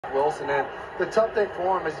Zach Wilson. And the tough thing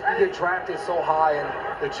for him is you get drafted so high,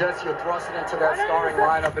 and the Jets, you're thrusted into that starting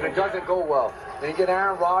lineup, and it doesn't go well. Then you get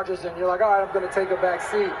Aaron Rodgers, and you're like, all right, I'm going to take a back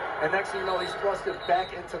seat. And next thing you know, he's thrusted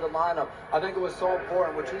back into the lineup. I think it was so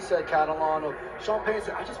important what you said, Catalano. Sean Payton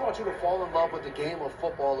said, I just want you to fall in love with the game of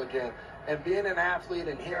football again. And being an athlete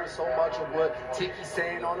and hearing so much of what Tiki's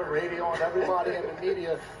saying on the radio and everybody in the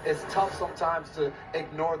media, is tough sometimes to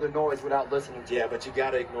ignore the noise without listening to it. Yeah, but you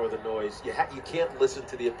got to ignore the noise. You can't listen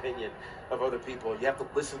to the opinion of other people. You have to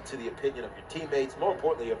listen to the opinion of your teammates, more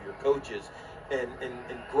importantly of your coaches, and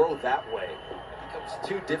grow that way. It becomes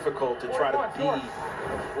too difficult to try to be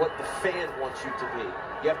what the fan wants you to be.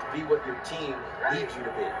 You have to be what your team needs you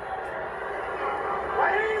to be.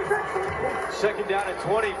 Second down at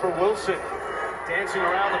 20 for Wilson. Dancing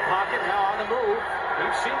around the pocket, now on the move.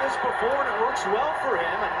 We've seen this before, and it works well for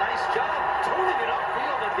him. A nice job tooling it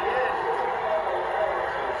upfield at the end.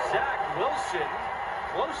 So Zach Wilson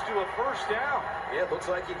close to a first down. Yeah, it looks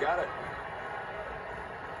like he got it.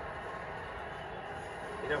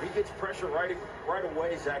 You know, he gets pressure right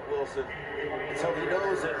away, Zach Wilson. And so he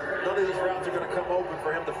knows that none of these routes are going to come open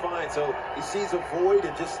for him to find. So he sees a void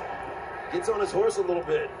and just gets on his horse a little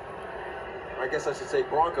bit. I guess I should say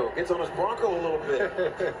Bronco. Gets on his Bronco a little bit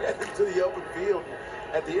into the open field.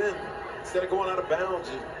 At the end, instead of going out of bounds,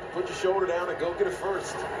 you put your shoulder down and go get it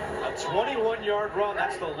first. A 21-yard run.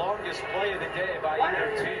 That's the longest play of the day by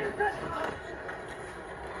either team.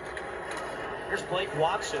 Here's Blake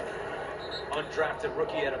Watson, undrafted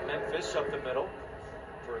rookie out of Memphis, up the middle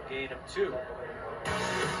for a gain of 2.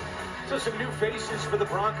 So some new faces for the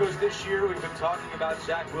Broncos this year. We've been talking about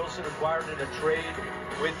Zach Wilson acquired in a trade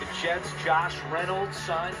with the Jets. Josh Reynolds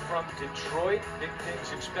signed from Detroit. Big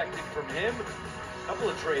things expected from him. A couple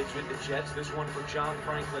of trades with the Jets. This one for John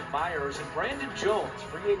Franklin Myers. And Brandon Jones,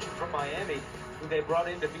 free agent from Miami, who they brought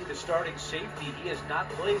in to be the starting safety. He has not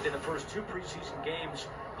played in the first 2 preseason games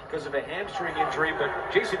because of a hamstring injury, but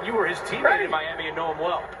Jason, you were his teammate in Miami and know him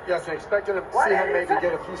well. Yes, and expected to see him maybe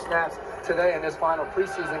get a few snaps today in this final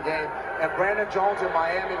preseason game. And Brandon Jones in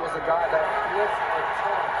Miami was a guy that blitz a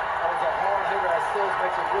ton. That was a hard hitter that still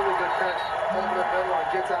makes a really good catch over the middle and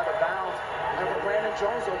gets out of bounds. And for Brandon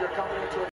Jones, though, you're coming into a